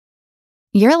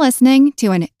You're listening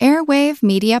to an Airwave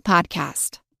Media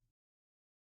Podcast.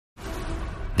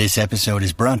 This episode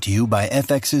is brought to you by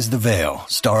FX's The Veil,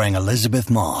 starring Elizabeth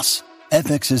Moss.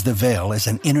 FX's The Veil is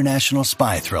an international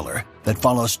spy thriller that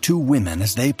follows two women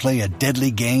as they play a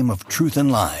deadly game of truth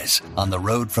and lies on the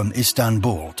road from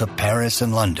Istanbul to Paris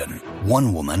and London.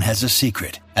 One woman has a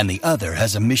secret, and the other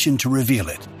has a mission to reveal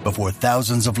it before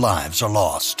thousands of lives are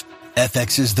lost.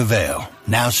 FX's The Veil,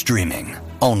 now streaming,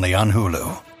 only on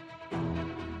Hulu.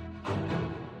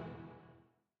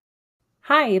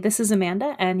 Hi, this is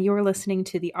Amanda, and you're listening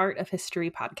to the Art of History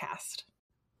podcast.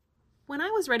 When I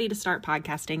was ready to start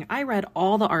podcasting, I read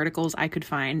all the articles I could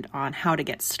find on how to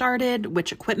get started,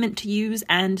 which equipment to use,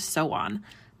 and so on.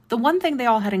 The one thing they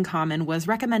all had in common was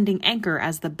recommending Anchor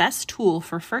as the best tool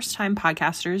for first-time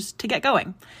podcasters to get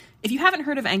going. If you haven't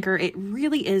heard of Anchor, it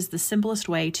really is the simplest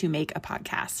way to make a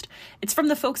podcast. It's from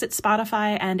the folks at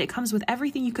Spotify, and it comes with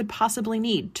everything you could possibly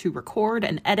need to record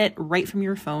and edit right from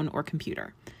your phone or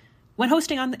computer. When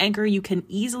hosting on Anchor, you can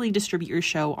easily distribute your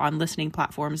show on listening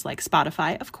platforms like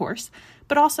Spotify, of course,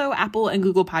 but also Apple and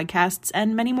Google Podcasts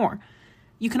and many more.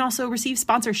 You can also receive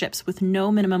sponsorships with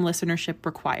no minimum listenership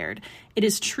required. It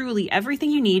is truly everything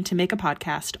you need to make a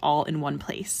podcast all in one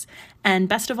place. And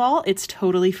best of all, it's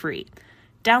totally free.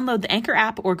 Download the Anchor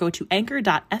app or go to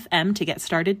anchor.fm to get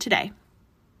started today.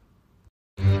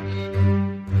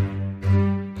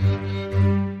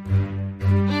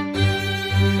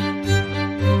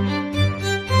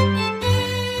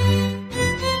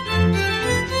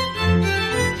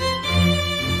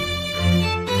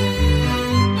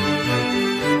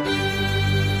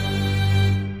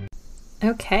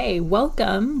 Okay,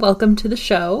 welcome to the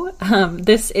show.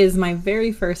 This is my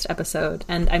very first episode,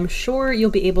 and I'm sure you'll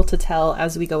be able to tell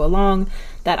as we go along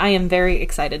that I am very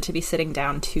excited to be sitting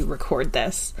down to record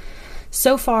this.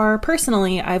 So far,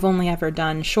 personally, I've only ever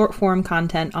done short-form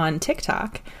content on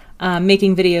TikTok,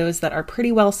 making videos that are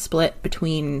pretty well split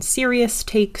between serious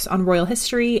takes on royal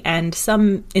history and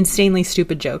some insanely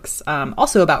stupid jokes,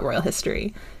 also about royal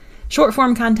history.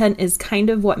 Short-form content is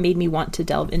kind of what made me want to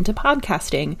delve into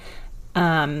podcasting,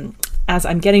 as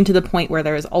I'm getting to the point where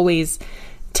there is always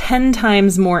 10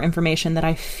 times more information that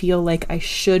I feel like I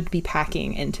should be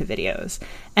packing into videos.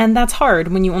 And that's hard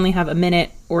when you only have a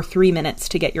minute or 3 minutes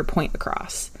to get your point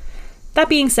across. That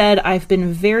being said, I've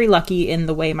been very lucky in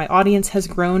the way my audience has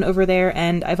grown over there,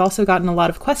 and I've also gotten a lot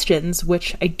of questions,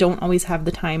 which I don't always have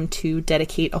the time to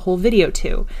dedicate a whole video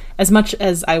to, as much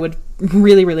as I would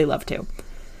really, really love to.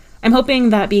 I'm hoping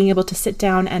that being able to sit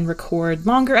down and record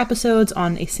longer episodes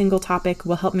on a single topic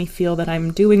will help me feel that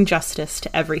I'm doing justice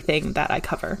to everything that I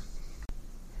cover.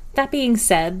 That being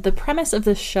said, the premise of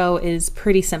this show is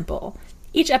pretty simple.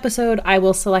 Each episode, I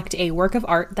will select a work of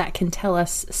art that can tell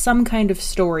us some kind of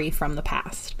story from the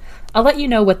past. I'll let you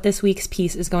know what this week's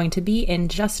piece is going to be in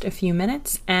just a few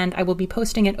minutes, and I will be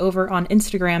posting it over on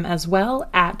Instagram as well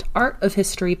at Art of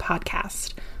History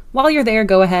Podcast. While you're there,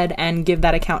 go ahead and give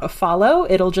that account a follow.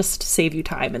 It'll just save you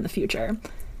time in the future.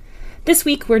 This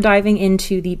week, we're diving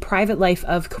into the private life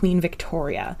of Queen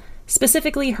Victoria,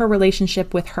 specifically her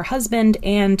relationship with her husband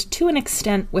and, to an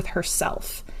extent, with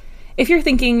herself. If you're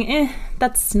thinking,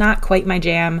 that's not quite my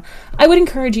jam, I would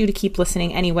encourage you to keep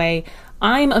listening anyway.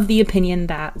 I'm of the opinion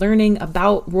that learning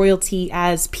about royalty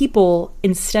as people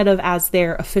instead of as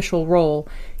their official role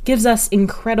gives us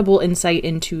incredible insight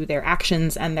into their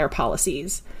actions and their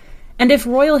policies. And if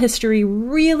royal history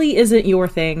really isn't your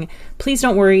thing, please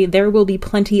don't worry, there will be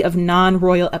plenty of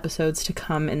non-royal episodes to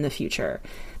come in the future.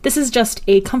 This is just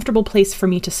a comfortable place for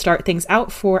me to start things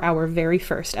out for our very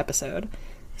first episode.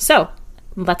 So,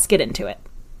 let's get into it.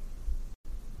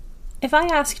 If I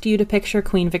asked you to picture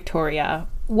Queen Victoria,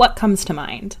 what comes to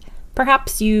mind?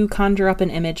 Perhaps you conjure up an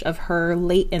image of her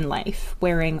late in life,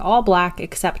 wearing all black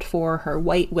except for her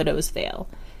white widow's veil.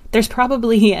 There's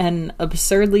probably an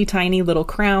absurdly tiny little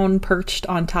crown perched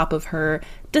on top of her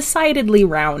decidedly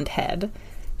round head.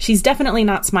 She's definitely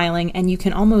not smiling, and you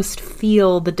can almost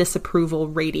feel the disapproval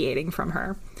radiating from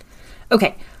her.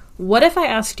 Okay, what if I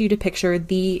asked you to picture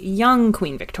the young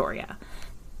Queen Victoria?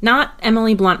 Not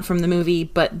Emily Blunt from the movie,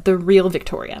 but the real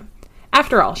Victoria.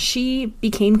 After all, she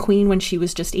became queen when she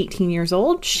was just 18 years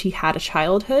old. She had a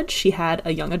childhood. She had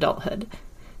a young adulthood.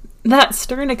 That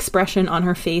stern expression on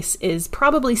her face is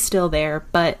probably still there,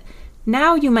 but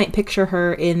now you might picture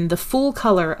her in the full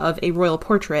color of a royal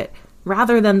portrait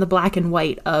rather than the black and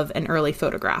white of an early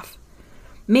photograph.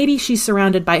 Maybe she's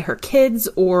surrounded by her kids,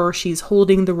 or she's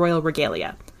holding the royal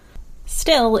regalia.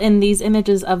 Still, in these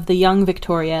images of the young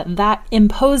Victoria, that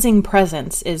imposing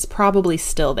presence is probably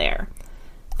still there.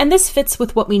 And this fits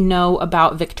with what we know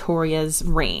about Victoria's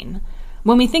reign.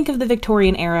 When we think of the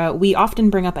Victorian era, we often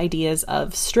bring up ideas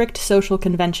of strict social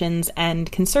conventions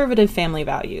and conservative family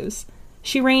values.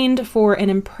 She reigned for an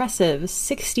impressive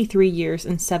 63 years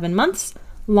and 7 months,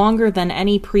 longer than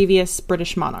any previous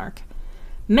British monarch.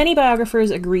 Many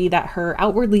biographers agree that her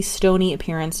outwardly stony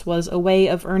appearance was a way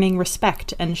of earning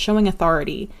respect and showing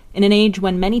authority in an age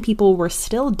when many people were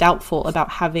still doubtful about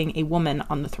having a woman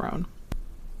on the throne.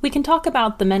 We can talk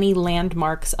about the many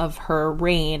landmarks of her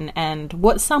reign and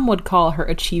what some would call her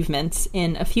achievements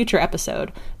in a future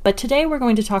episode, but today we're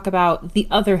going to talk about the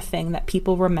other thing that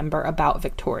people remember about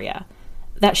Victoria,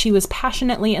 that she was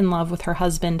passionately in love with her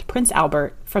husband, Prince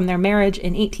Albert, from their marriage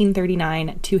in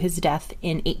 1839 to his death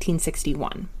in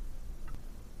 1861.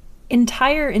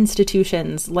 Entire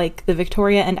institutions like the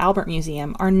Victoria and Albert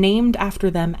Museum are named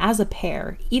after them as a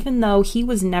pair, even though he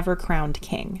was never crowned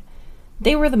king.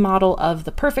 They were the model of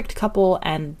the perfect couple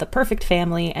and the perfect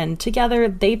family, and together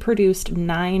they produced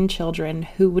 9 children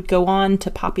who would go on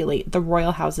to populate the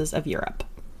royal houses of Europe.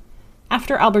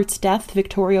 After Albert's death,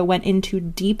 Victoria went into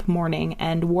deep mourning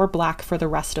and wore black for the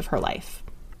rest of her life.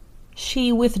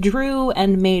 She withdrew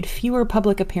and made fewer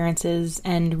public appearances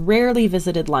and rarely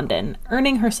visited London,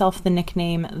 earning herself the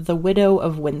nickname the Widow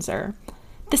of Windsor.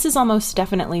 This is almost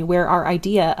definitely where our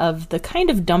idea of the kind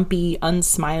of dumpy,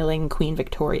 unsmiling Queen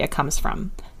Victoria comes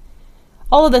from.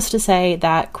 All of this to say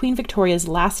that Queen Victoria's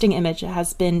lasting image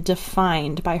has been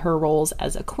defined by her roles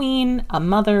as a queen, a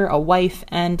mother, a wife,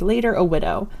 and later a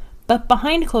widow. But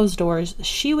behind closed doors,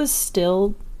 she was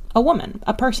still a woman,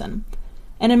 a person.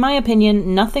 And in my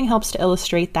opinion, nothing helps to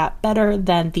illustrate that better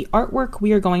than the artwork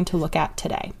we are going to look at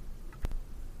today.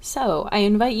 So, I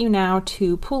invite you now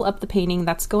to pull up the painting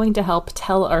that's going to help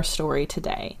tell our story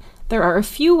today. There are a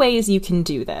few ways you can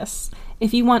do this.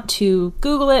 If you want to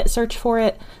Google it, search for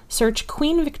it, search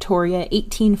Queen Victoria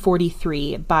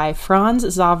 1843 by Franz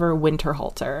Xaver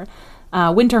Winterhalter.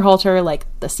 Winterhalter, like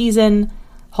the season,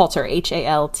 Halter,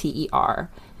 Halter.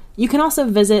 You can also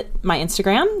visit my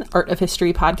Instagram, Art of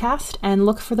History Podcast, and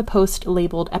look for the post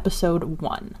labeled Episode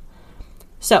 1.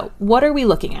 So, what are we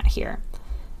looking at here?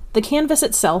 The canvas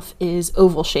itself is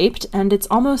oval-shaped, and it's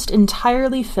almost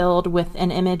entirely filled with an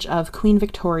image of Queen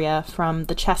Victoria from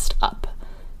the chest up.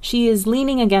 She is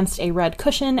leaning against a red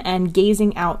cushion and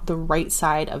gazing out the right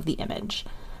side of the image.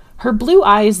 Her blue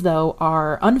eyes, though,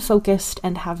 are unfocused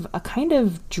and have a kind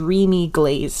of dreamy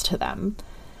glaze to them.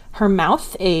 Her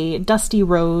mouth, a dusty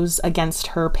rose against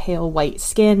her pale white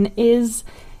skin, is,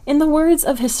 in the words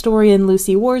of historian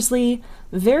Lucy Worsley,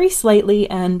 very slightly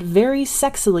and very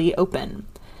sexily open.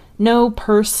 No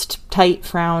pursed, tight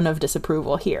frown of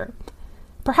disapproval here.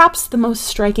 Perhaps the most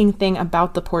striking thing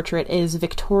about the portrait is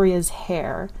Victoria's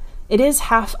hair. It is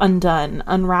half undone,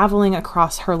 unraveling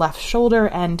across her left shoulder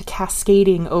and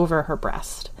cascading over her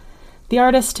breast. The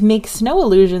artist makes no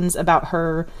illusions about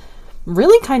her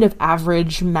really kind of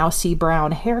average mousy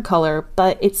brown hair color,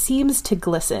 but it seems to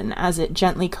glisten as it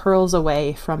gently curls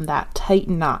away from that tight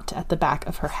knot at the back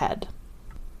of her head.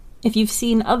 If you've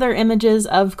seen other images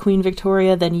of Queen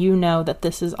Victoria, then you know that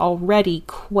this is already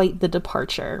quite the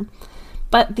departure.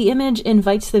 But the image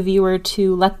invites the viewer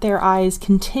to let their eyes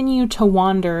continue to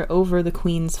wander over the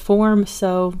Queen's form,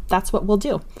 so that's what we'll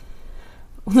do.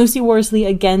 Lucy Worsley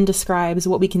again describes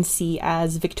what we can see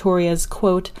as Victoria's,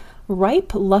 quote,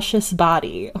 ripe, luscious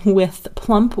body with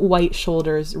plump white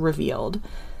shoulders revealed.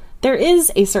 There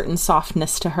is a certain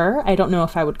softness to her. I don't know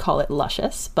if I would call it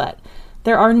luscious, but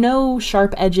there are no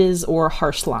sharp edges or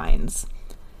harsh lines.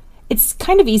 It's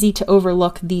kind of easy to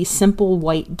overlook the simple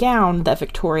white gown that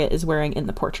Victoria is wearing in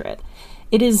the portrait.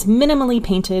 It is minimally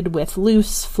painted with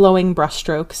loose, flowing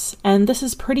brushstrokes, and this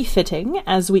is pretty fitting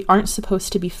as we aren't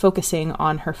supposed to be focusing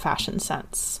on her fashion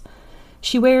sense.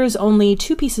 She wears only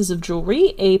 2 pieces of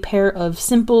jewelry, a pair of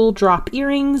simple drop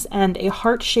earrings, and a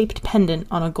heart-shaped pendant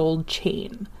on a gold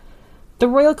chain. The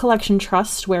Royal Collection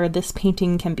Trust, where this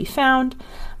painting can be found,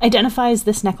 identifies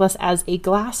this necklace as a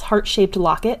glass heart-shaped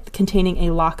locket containing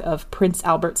a lock of Prince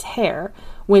Albert's hair,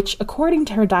 which, according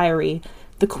to her diary,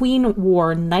 the Queen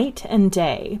wore night and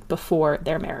day before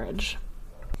their marriage.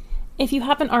 If you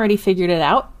haven't already figured it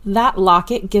out, that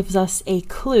locket gives us a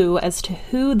clue as to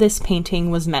who this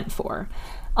painting was meant for.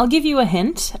 I'll give you a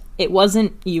hint. It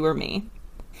wasn't you or me.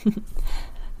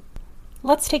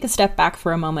 Let's take a step back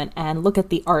for a moment and look at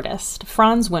the artist,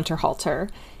 Franz Winterhalter.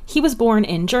 He was born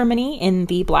in Germany in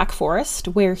the Black Forest,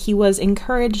 where he was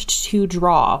encouraged to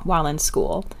draw while in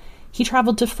school. He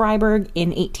traveled to Freiburg in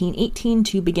 1818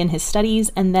 to begin his studies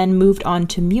and then moved on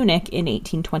to Munich in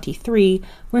 1823,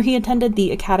 where he attended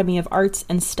the Academy of Arts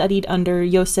and studied under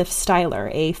Josef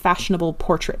Steiler, a fashionable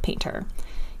portrait painter.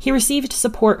 He received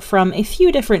support from a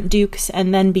few different dukes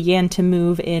and then began to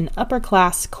move in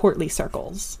upper-class courtly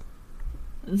circles.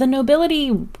 The nobility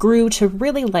grew to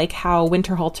really like how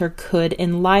Winterhalter could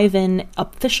enliven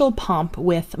official pomp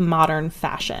with modern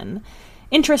fashion.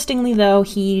 Interestingly, though,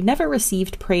 he never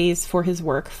received praise for his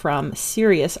work from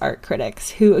serious art critics,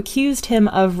 who accused him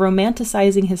of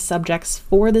romanticizing his subjects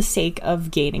for the sake of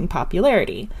gaining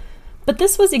popularity. But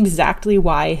this was exactly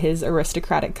why his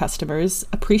aristocratic customers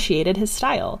appreciated his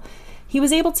style. He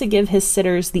was able to give his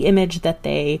sitters the image that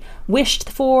they wished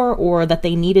for or that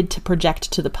they needed to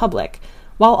project to the public,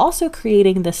 while also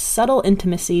creating this subtle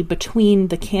intimacy between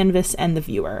the canvas and the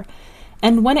viewer.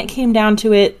 And when it came down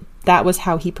to it, that was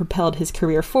how he propelled his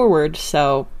career forward,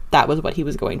 so that was what he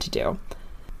was going to do.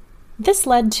 This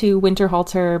led to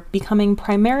Winterhalter becoming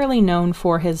primarily known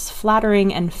for his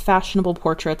flattering and fashionable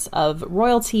portraits of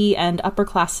royalty and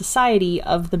upper-class society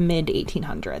of the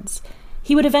mid-1800s.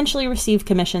 He would eventually receive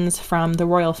commissions from the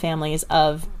royal families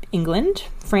of England,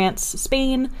 France,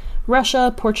 Spain,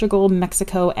 Russia, Portugal,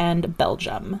 Mexico, and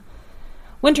Belgium.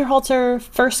 Winterhalter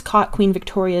first caught Queen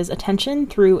Victoria's attention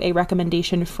through a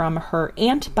recommendation from her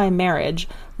aunt by marriage,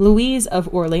 Louise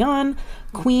of Orleans,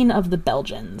 Queen of the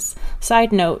Belgians.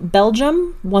 Side note,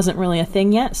 Belgium wasn't really a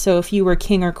thing yet, so if you were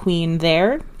king or queen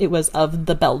there, it was of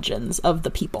the Belgians, of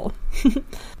the people.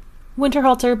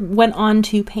 Winterhalter went on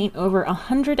to paint over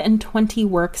 120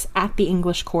 works at the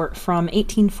English court from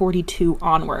 1842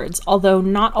 onwards, although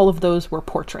not all of those were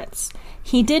portraits.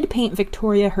 He did paint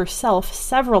Victoria herself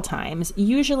several times,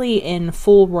 usually in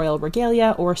full royal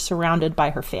regalia or surrounded by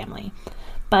her family.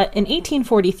 But in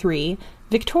 1843,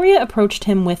 Victoria approached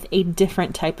him with a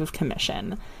different type of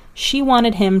commission. She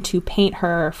wanted him to paint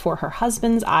her for her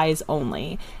husband's eyes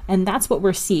only, and that's what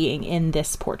we're seeing in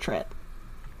this portrait.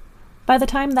 By the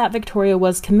time that Victoria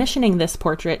was commissioning this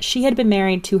portrait, she had been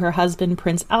married to her husband,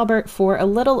 Prince Albert, for a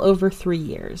little over 3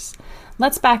 years.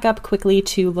 Let's back up quickly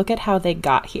to look at how they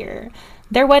got here.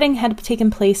 Their wedding had taken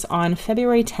place on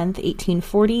February 10th,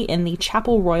 1840, in the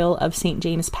Chapel Royal of St.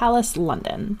 James's Palace,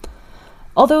 London.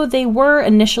 Although they were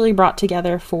initially brought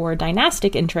together for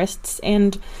dynastic interests,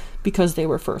 and because they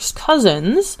were first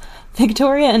cousins,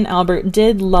 Victoria and Albert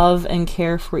did love and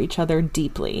care for each other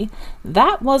deeply.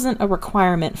 That wasn't a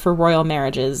requirement for royal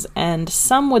marriages, and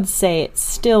some would say it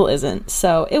still isn't,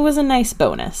 so it was a nice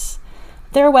bonus.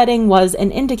 Their wedding was an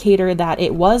indicator that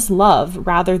it was love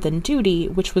rather than duty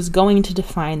which was going to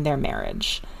define their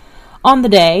marriage. On the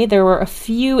day, there were a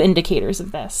few indicators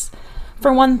of this.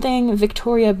 For one thing,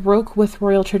 Victoria broke with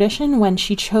royal tradition when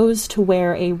she chose to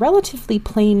wear a relatively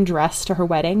plain dress to her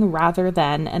wedding rather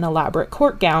than an elaborate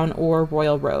court gown or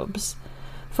royal robes.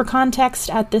 For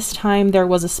context, at this time there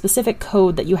was a specific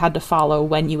code that you had to follow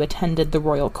when you attended the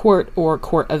royal court or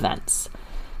court events.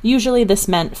 Usually this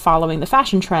meant following the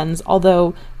fashion trends,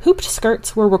 although hooped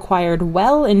skirts were required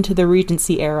well into the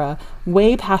Regency era,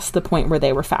 way past the point where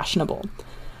they were fashionable.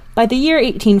 By the year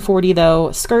 1840,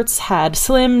 though, skirts had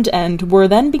slimmed and were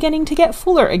then beginning to get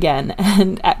fuller again,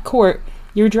 and at court,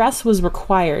 your dress was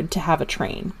required to have a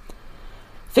train.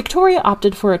 Victoria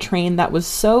opted for a train that was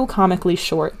so comically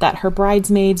short that her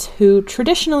bridesmaids, who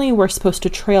traditionally were supposed to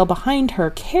trail behind her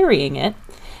carrying it,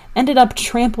 ended up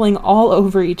trampling all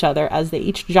over each other as they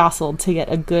each jostled to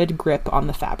get a good grip on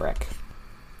the fabric.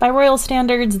 By royal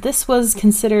standards, this was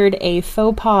considered a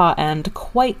faux pas and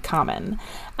quite common,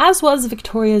 as was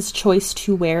Victoria's choice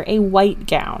to wear a white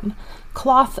gown.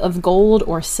 Cloth of gold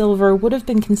or silver would have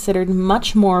been considered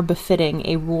much more befitting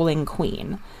a ruling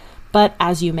queen. But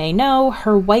as you may know,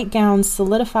 her white gown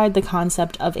solidified the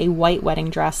concept of a white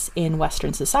wedding dress in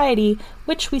Western society,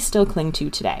 which we still cling to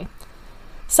today.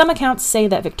 Some accounts say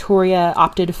that Victoria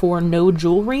opted for no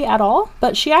jewelry at all,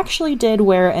 but she actually did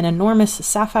wear an enormous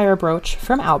sapphire brooch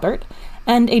from Albert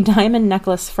and a diamond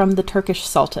necklace from the Turkish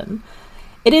Sultan.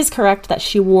 It is correct that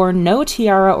she wore no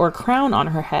tiara or crown on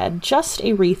her head, just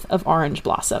a wreath of orange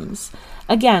blossoms.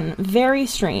 Again, very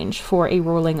strange for a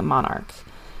ruling monarch.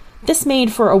 This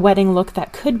made for a wedding look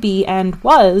that could be, and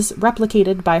was,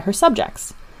 replicated by her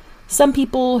subjects. Some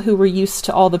people who were used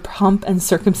to all the pomp and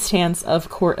circumstance of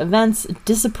court events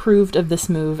disapproved of this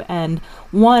move, and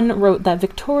one wrote that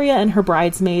Victoria and her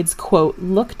bridesmaids, quote,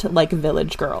 looked like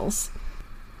village girls.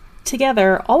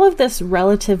 Together, all of this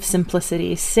relative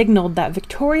simplicity signaled that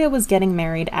Victoria was getting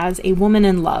married as a woman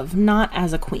in love, not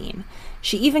as a queen.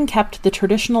 She even kept the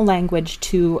traditional language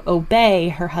to obey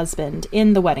her husband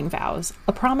in the wedding vows,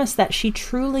 a promise that she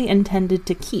truly intended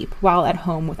to keep while at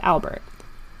home with Albert.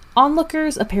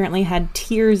 Onlookers apparently had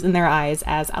tears in their eyes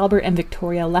as Albert and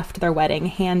Victoria left their wedding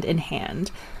hand in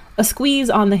hand. A squeeze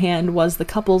on the hand was the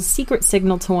couple's secret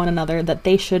signal to one another that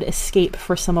they should escape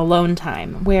for some alone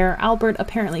time, where Albert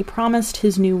apparently promised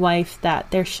his new wife that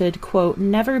there should, quote,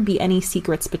 never be any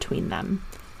secrets between them.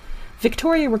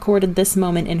 Victoria recorded this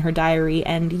moment in her diary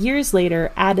and years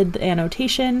later added the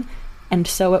annotation, and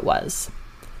so it was.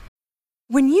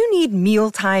 When you need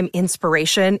mealtime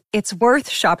inspiration, it's worth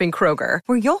shopping Kroger,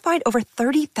 where you'll find over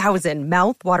 30,000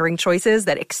 mouth-watering choices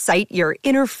that excite your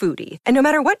inner foodie. And no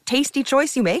matter what tasty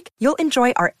choice you make, you'll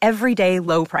enjoy our everyday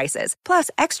low prices, plus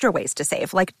extra ways to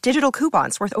save, like digital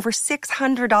coupons worth over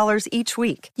 $600 each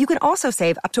week. You can also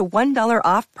save up to $1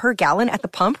 off per gallon at the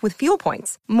pump with fuel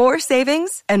points. More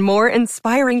savings and more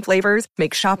inspiring flavors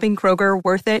make shopping Kroger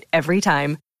worth it every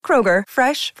time. Kroger,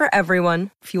 fresh for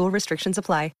everyone. Fuel restrictions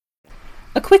apply.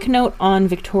 A quick note on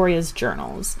Victoria's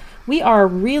journals. We are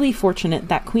really fortunate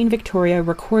that Queen Victoria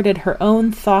recorded her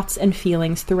own thoughts and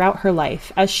feelings throughout her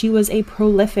life, as she was a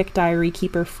prolific diary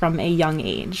keeper from a young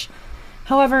age.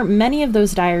 However, many of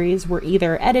those diaries were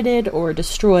either edited or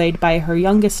destroyed by her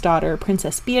youngest daughter,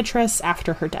 Princess Beatrice,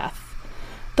 after her death.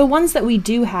 The ones that we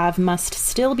do have must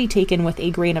still be taken with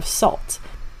a grain of salt.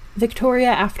 Victoria,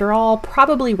 after all,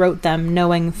 probably wrote them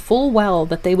knowing full well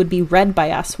that they would be read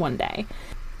by us one day.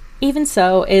 Even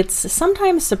so, it's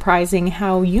sometimes surprising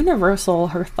how universal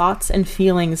her thoughts and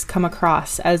feelings come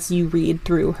across as you read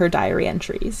through her diary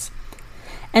entries.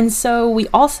 And so we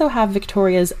also have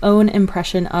Victoria's own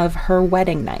impression of her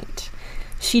wedding night.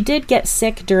 She did get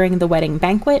sick during the wedding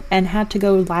banquet and had to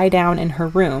go lie down in her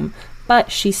room,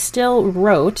 but she still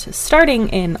wrote, starting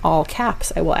in all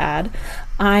caps, I will add,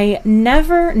 "I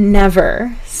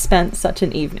never spent such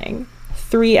an evening."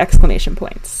 3 exclamation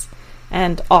points.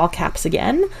 And all caps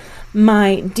again,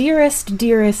 "My dearest,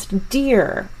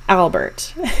 dear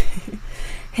Albert."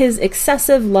 His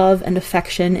excessive love and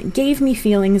affection gave me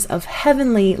feelings of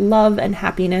heavenly love and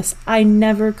happiness I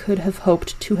never could have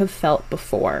hoped to have felt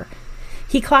before.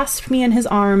 He clasped me in his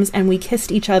arms and we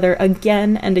kissed each other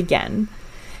again and again.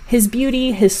 His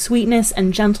beauty, his sweetness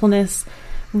and gentleness,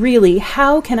 really,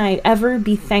 how can I ever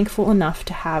be thankful enough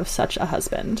to have such a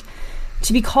husband?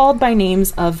 To be called by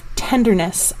names of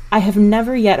tenderness I have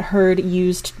never yet heard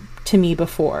used to me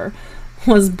before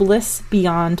was bliss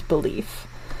beyond belief.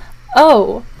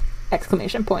 Oh!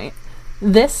 Exclamation point.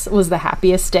 This was the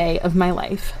happiest day of my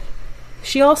life.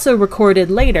 She also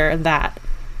recorded later that,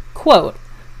 quote,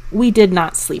 "We did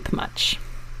not sleep much."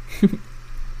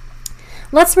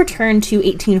 Let's return to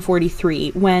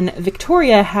 1843, when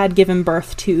Victoria had given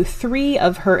birth to 3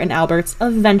 of her and Albert's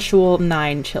eventual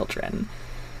 9 children.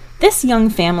 This young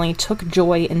family took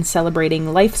joy in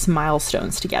celebrating life's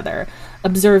milestones together,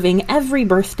 observing every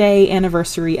birthday,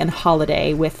 anniversary, and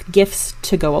holiday with gifts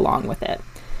to go along with it.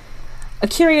 A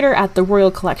curator at the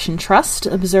Royal Collection Trust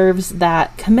observes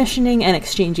that commissioning and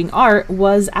exchanging art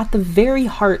was at the very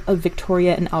heart of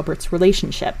Victoria and Albert's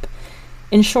relationship.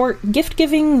 In short,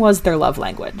 gift-giving was their love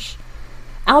language.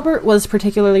 Albert was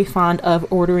particularly fond of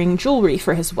ordering jewelry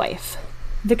for his wife.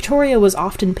 Victoria was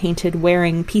often painted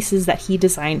wearing pieces that he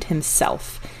designed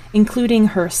himself, including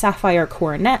her sapphire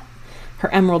coronet,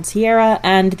 her emerald tiara,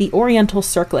 and the oriental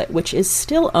circlet, which is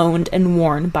still owned and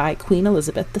worn by Queen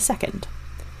Elizabeth II.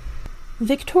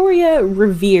 Victoria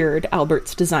revered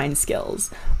Albert's design skills,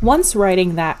 once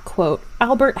writing that, quote,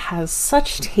 "Albert has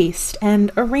such taste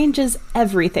and arranges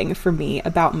everything for me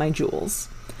about my jewels."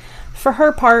 For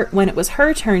her part, when it was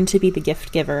her turn to be the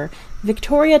gift giver,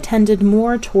 Victoria tended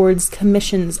more towards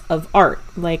commissions of art,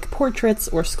 like portraits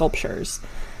or sculptures.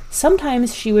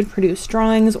 Sometimes she would produce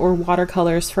drawings or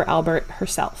watercolors for Albert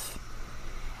herself.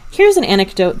 Here's an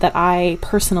anecdote that I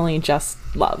personally just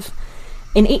love.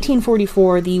 In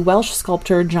 1844, the Welsh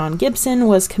sculptor John Gibson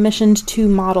was commissioned to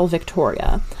model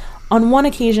Victoria. On one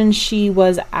occasion, she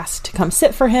was asked to come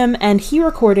sit for him, and he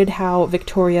recorded how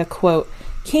Victoria, quote,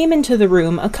 "came into the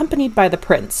room accompanied by the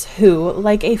prince, who,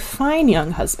 like a fine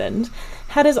young husband,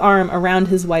 had his arm around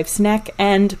his wife's neck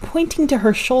and, pointing to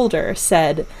her shoulder,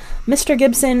 said, 'Mr.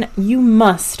 Gibson, you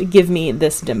must give me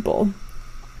this dimple.'"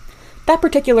 That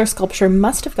particular sculpture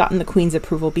must have gotten the Queen's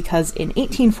approval because in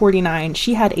 1849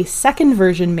 she had a second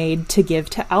version made to give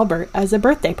to Albert as a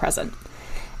birthday present.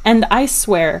 And I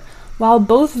swear, while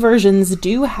both versions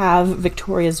do have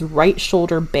Victoria's right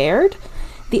shoulder bared,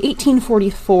 the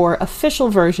 1844 official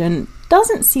version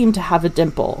doesn't seem to have a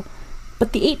dimple,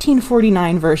 but the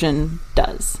 1849 version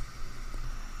does.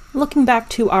 Looking back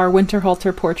to our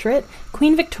Winterhalter portrait,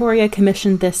 Queen Victoria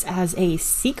commissioned this as a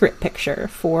secret picture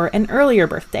for an earlier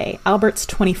birthday, Albert's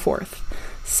 24th.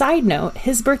 Side note,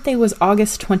 his birthday was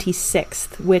August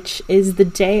 26th, which is the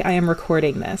day I am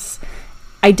recording this.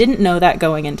 I didn't know that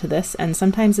going into this, and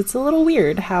sometimes it's a little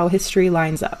weird how history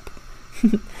lines up.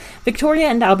 Victoria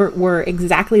and Albert were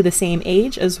exactly the same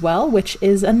age as well, which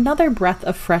is another breath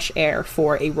of fresh air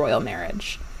for a royal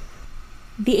marriage.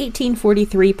 The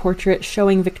 1843 portrait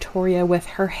showing Victoria with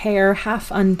her hair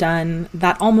half undone,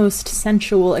 that almost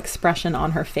sensual expression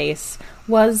on her face,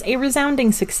 was a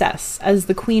resounding success. As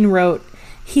the Queen wrote,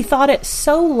 "He thought it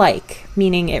so like,"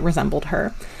 meaning it resembled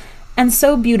her, "and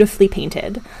so beautifully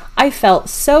painted. I felt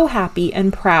so happy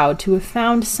and proud to have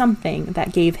found something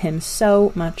that gave him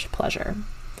so much pleasure."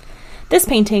 This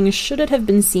painting, should it have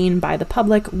been seen by the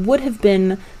public, would have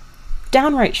been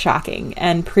downright shocking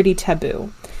and pretty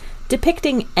taboo.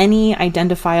 Depicting any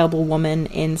identifiable woman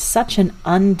in such an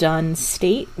undone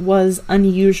state was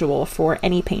unusual for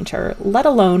any painter, let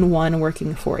alone one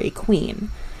working for a queen.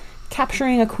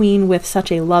 Capturing a queen with such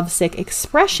a lovesick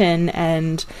expression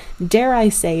and, dare I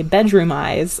say, bedroom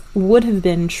eyes would have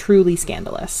been truly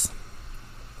scandalous.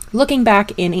 Looking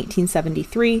back in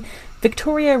 1873,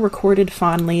 Victoria recorded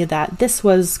fondly that this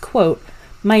was, quote,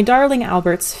 "my darling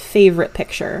Albert's favorite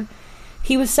picture."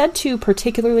 He was said to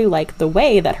particularly like the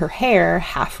way that her hair,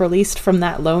 half released from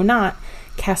that low knot,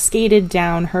 cascaded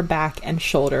down her back and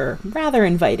shoulder rather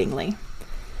invitingly.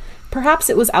 Perhaps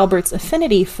it was Albert's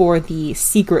affinity for the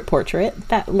secret portrait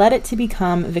that led it to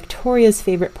become Victoria's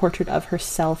favorite portrait of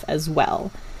herself as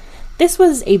well. This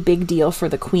was a big deal for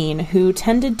the Queen, who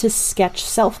tended to sketch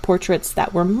self-portraits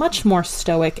that were much more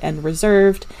stoic and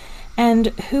reserved, and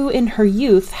who in her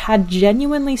youth had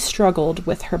genuinely struggled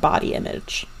with her body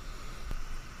image.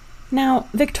 Now,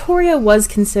 Victoria was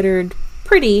considered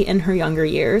pretty in her younger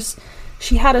years.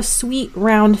 She had a sweet,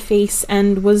 round face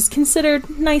and was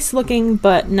considered nice-looking,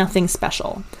 but nothing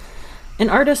special. An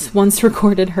artist once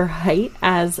recorded her height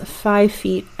as 5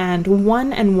 feet and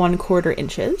 1 1/4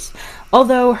 inches,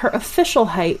 although her official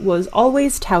height was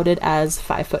always touted as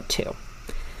 5'2".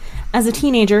 As a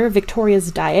teenager,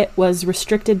 Victoria's diet was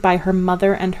restricted by her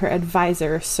mother and her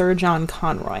advisor, Sir John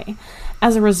Conroy.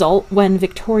 As a result, when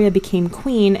Victoria became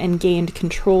queen and gained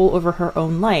control over her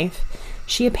own life,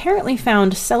 she apparently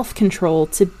found self-control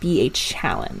to be a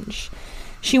challenge.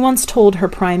 She once told her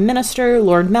Prime Minister,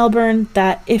 Lord Melbourne,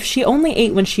 that if she only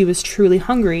ate when she was truly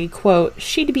hungry, quote,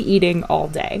 she'd be eating all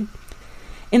day.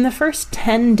 In the first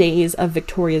 10 days of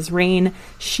Victoria's reign,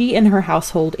 she and her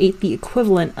household ate the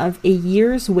equivalent of a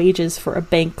year's wages for a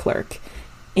bank clerk,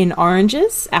 in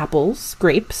oranges, apples,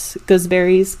 grapes,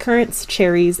 gooseberries, currants,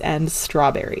 cherries, and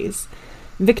strawberries.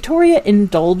 Victoria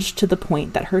indulged to the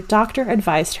point that her doctor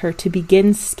advised her to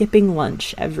begin skipping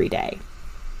lunch every day.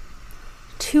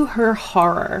 To her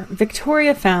horror,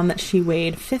 Victoria found that she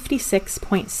weighed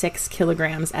 56.6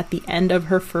 kilograms at the end of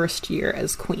her first year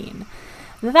as queen.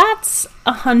 That's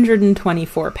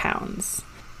 124 pounds.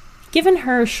 Given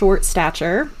her short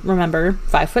stature, remember,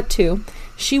 5'2",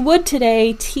 she would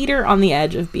today teeter on the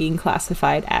edge of being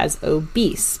classified as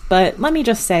obese, but let me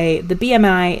just say, the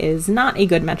BMI is not a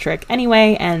good metric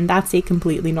anyway, and that's a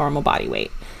completely normal body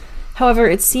weight. However,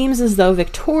 it seems as though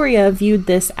Victoria viewed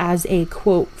this as a,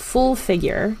 quote, full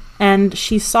figure, and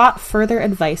she sought further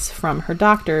advice from her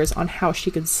doctors on how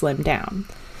she could slim down.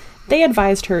 They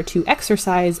advised her to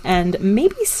exercise and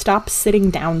maybe stop sitting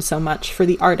down so much for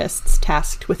the artists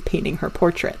tasked with painting her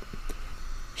portrait.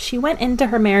 She went into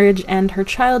her marriage and her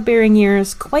childbearing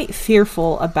years quite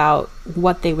fearful about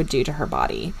what they would do to her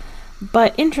body.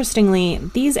 But interestingly,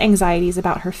 these anxieties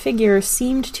about her figure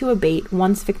seemed to abate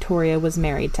once Victoria was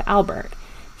married to Albert.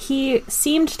 He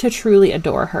seemed to truly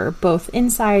adore her, both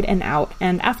inside and out,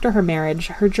 and after her marriage,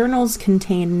 her journals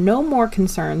contain no more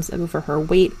concerns over her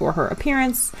weight or her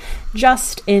appearance,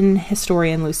 just, in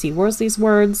historian Lucy Worsley's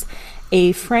words,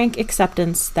 a frank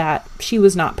acceptance that she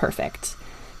was not perfect.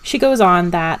 She goes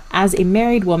on that, as a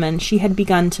married woman, she had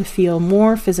begun to feel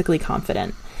more physically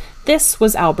confident. This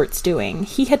was Albert's doing.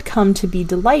 He had come to be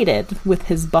delighted with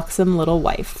his buxom little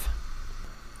wife.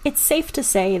 It's safe to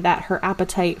say that her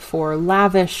appetite for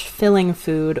lavish, filling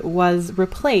food was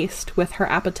replaced with her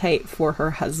appetite for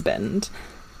her husband.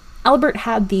 Albert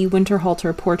had the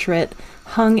Winterhalter portrait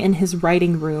hung in his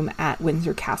writing room at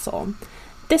Windsor Castle.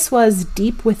 This was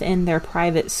deep within their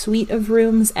private suite of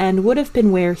rooms and would have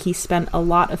been where he spent a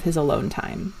lot of his alone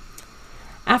time.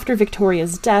 After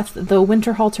Victoria's death, the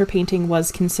Winterhalter painting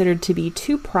was considered to be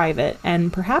too private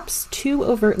and perhaps too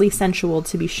overtly sensual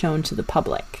to be shown to the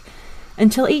public.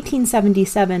 Until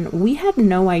 1877, we had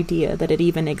no idea that it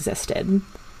even existed.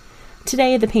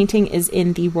 Today, the painting is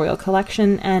in the Royal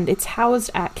Collection, and it's housed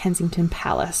at Kensington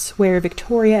Palace, where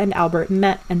Victoria and Albert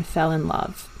met and fell in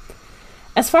love.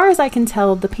 As far as I can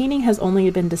tell, the painting has only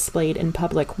been displayed in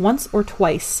public once or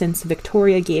twice since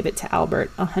Victoria gave it to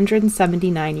Albert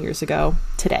 179 years ago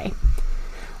today.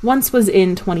 Once was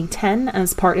in 2010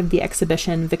 as part of the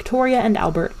exhibition Victoria and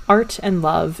Albert: Art and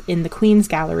Love in the Queen's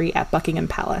Gallery at Buckingham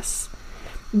Palace.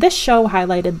 This show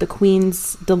highlighted the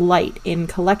Queen's delight in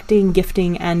collecting,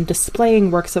 gifting, and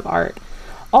displaying works of art,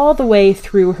 all the way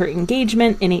through her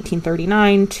engagement in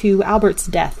 1839 to Albert's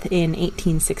death in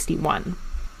 1861.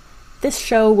 This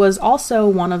show was also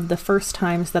one of the first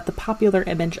times that the popular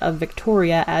image of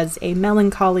Victoria as a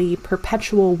melancholy,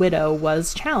 perpetual widow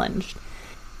was challenged.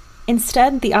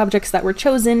 Instead, the objects that were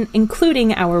chosen,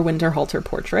 including our Winterhalter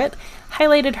portrait,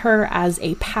 highlighted her as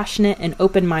a passionate and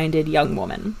open-minded young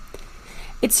woman.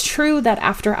 It's true that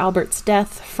after Albert's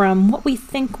death, from what we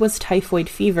think was typhoid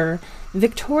fever,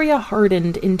 Victoria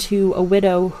hardened into a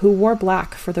widow who wore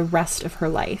black for the rest of her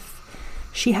life.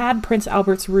 She had Prince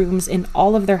Albert's rooms in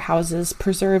all of their houses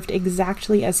preserved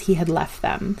exactly as he had left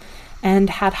them, and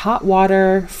had hot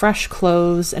water, fresh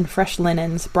clothes, and fresh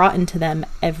linens brought into them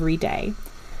every day.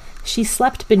 She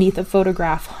slept beneath a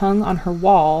photograph hung on her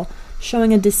wall,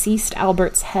 showing a deceased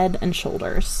Albert's head and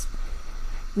shoulders.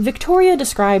 Victoria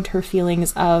described her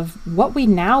feelings of what we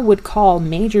now would call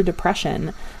major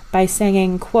depression by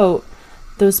saying, quote,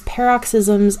 "Those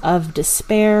paroxysms of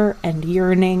despair and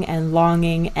yearning and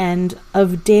longing and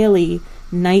of daily,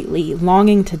 nightly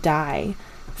longing to die,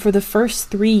 for the first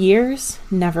 3 years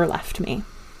never left me."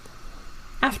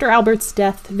 After Albert's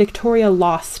death, Victoria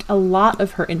lost a lot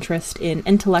of her interest in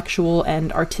intellectual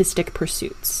and artistic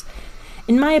pursuits.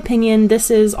 In my opinion,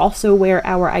 this is also where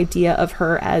our idea of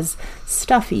her as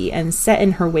stuffy and set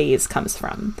in her ways comes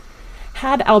from.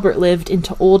 Had Albert lived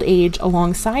into old age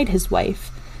alongside his wife,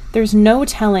 there's no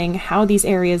telling how these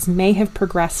areas may have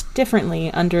progressed differently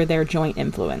under their joint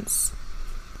influence.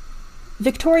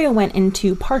 Victoria went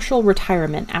into partial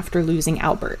retirement after losing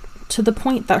Albert, to the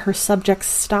point that her subjects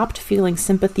stopped feeling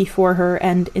sympathy for her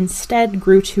and instead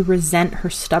grew to resent her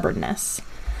stubbornness.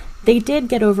 They did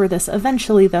get over this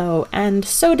eventually, though, and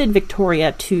so did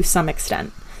Victoria to some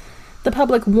extent. The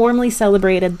public warmly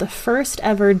celebrated the first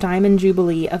ever Diamond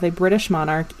Jubilee of a British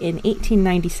monarch in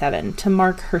 1897 to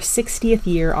mark her 60th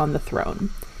year on the throne.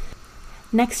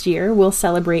 Next year, we'll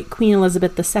celebrate Queen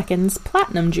Elizabeth II's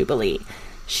Platinum Jubilee.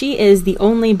 She is the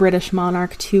only British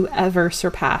monarch to ever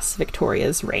surpass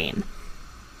Victoria's reign.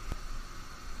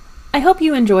 I hope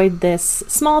you enjoyed this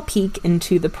small peek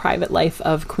into the private life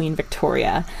of Queen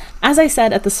Victoria. As I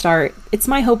said at the start, it's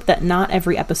my hope that not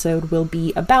every episode will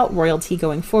be about royalty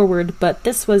going forward, but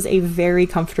this was a very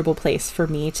comfortable place for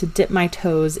me to dip my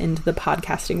toes into the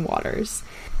podcasting waters.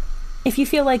 If you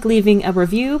feel like leaving a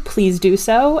review, please do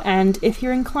so, and if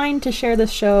you're inclined to share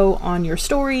this show on your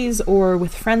stories or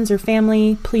with friends or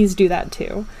family, please do that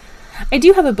too. I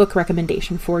do have a book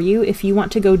recommendation for you if you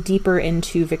want to go deeper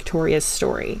into Victoria's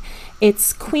story.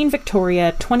 It's Queen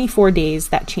Victoria, 24 Days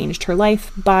That Changed Her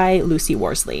Life by Lucy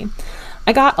Worsley.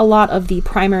 I got a lot of the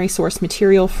primary source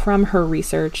material from her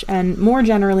research, and more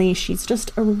generally, she's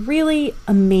just a really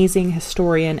amazing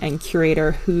historian and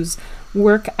curator whose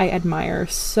work I admire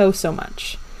so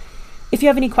much. If you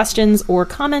have any questions or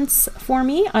comments for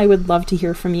me, I would love to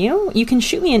hear from you. You can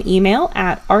shoot me an email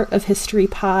at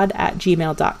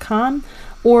artofhistorypod@gmail.com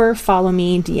or follow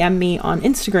me, DM me on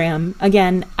Instagram,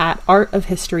 again, at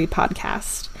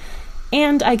artofhistorypodcast.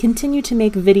 And I continue to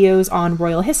make videos on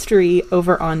royal history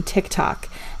over on TikTok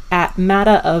at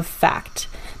MattaOfFact.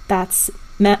 That's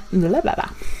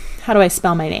how do I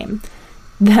spell my name?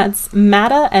 That's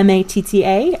Matta,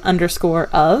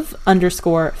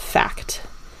 MATTA_of_fact.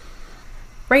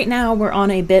 Right now, we're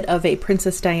on a bit of a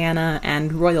Princess Diana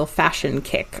and royal fashion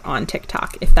kick on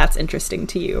TikTok, if that's interesting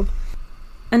to you.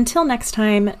 Until next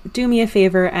time, do me a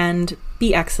favor and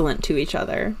be excellent to each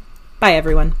other. Bye,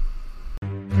 everyone.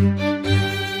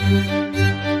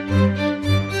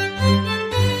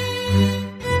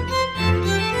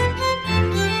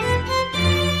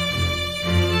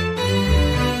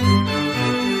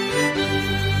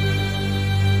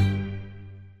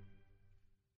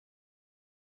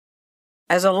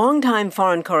 As a long-time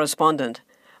foreign correspondent,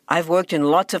 I've worked in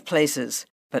lots of places,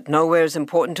 but nowhere as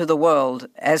important to the world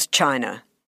as China.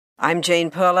 I'm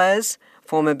Jane Perlez,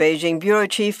 former Beijing bureau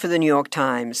chief for the New York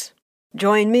Times.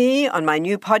 Join me on my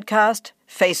new podcast,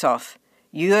 Face Off,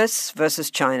 U.S.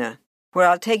 versus China, where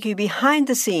I'll take you behind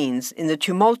the scenes in the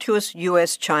tumultuous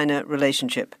U.S.-China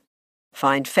relationship.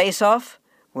 Find Face Off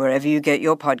wherever you get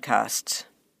your podcasts.